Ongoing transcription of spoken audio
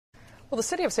Well, the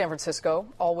city of San Francisco,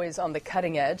 always on the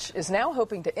cutting edge, is now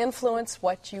hoping to influence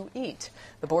what you eat.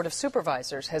 The Board of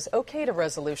Supervisors has okayed a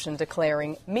resolution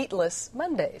declaring meatless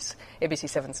Mondays. ABC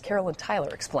 7's Carolyn Tyler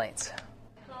explains.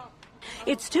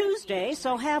 It's Tuesday,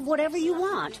 so have whatever you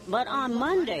want. But on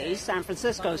Mondays, San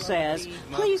Francisco says,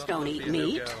 please don't eat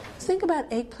meat. Think about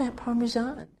eggplant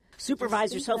parmesan.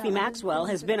 Supervisor Sophie Maxwell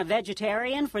has been a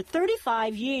vegetarian for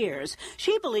 35 years.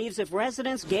 She believes if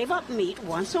residents gave up meat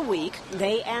once a week,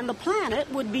 they and the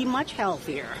planet would be much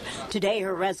healthier. Today,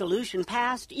 her resolution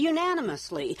passed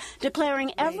unanimously,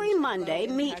 declaring every Monday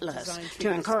meatless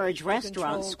to encourage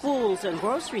restaurants, schools, and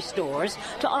grocery stores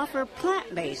to offer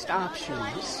plant-based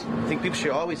options. I think people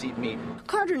should always eat meat.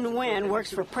 Carter Nguyen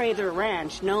works for Prather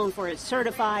Ranch, known for its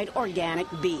certified organic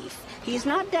beef. He's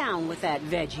not down with that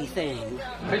veggie thing.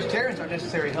 Vegetarians aren't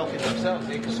necessarily healthy themselves.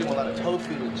 They consume a lot of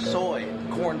tofu and soy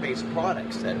and corn-based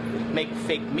products that make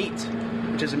fake meat,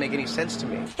 which doesn't make any sense to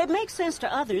me. It makes sense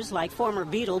to others like former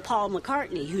Beatle Paul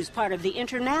McCartney, who's part of the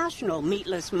International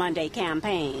Meatless Monday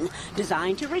campaign,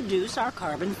 designed to reduce our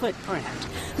carbon footprint.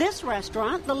 This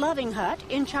restaurant, The Loving Hut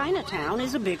in Chinatown,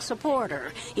 is a big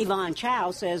supporter. Yvonne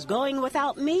Chow says going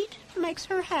without meat makes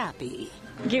her happy.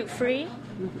 Guilt-free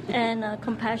and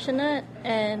compassionate,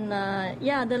 and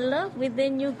the love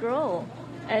within you grow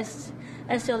as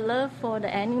your love for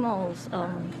the animals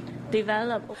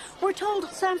develop. We're told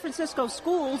San Francisco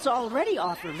schools already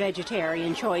offer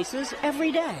vegetarian choices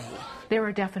every day. There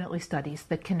are definitely studies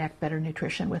that connect better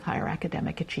nutrition with higher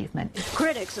academic achievement.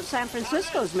 Critics of San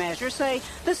Francisco's measure say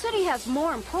the city has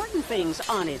more important things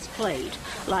on its plate,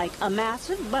 like a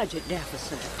massive budget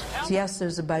deficit. Yes,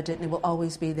 there's a budget and it will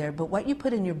always be there, but what you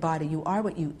put in your body, you are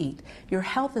what you eat. Your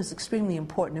health is extremely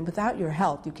important, and without your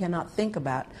health, you cannot think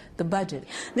about the budget.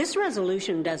 This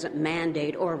resolution doesn't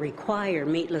mandate or require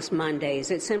meatless Mondays.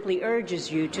 It simply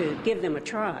urges you to give them a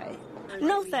try.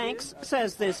 No thanks,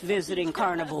 says this visiting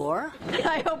carnivore.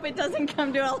 I hope it doesn't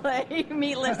come to LA,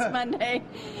 meatless Monday.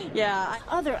 Yeah.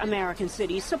 Other American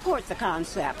cities support the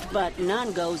concept, but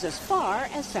none goes as far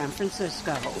as San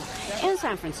Francisco. In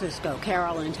San Francisco,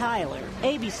 Carolyn Tyler,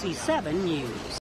 ABC 7 News.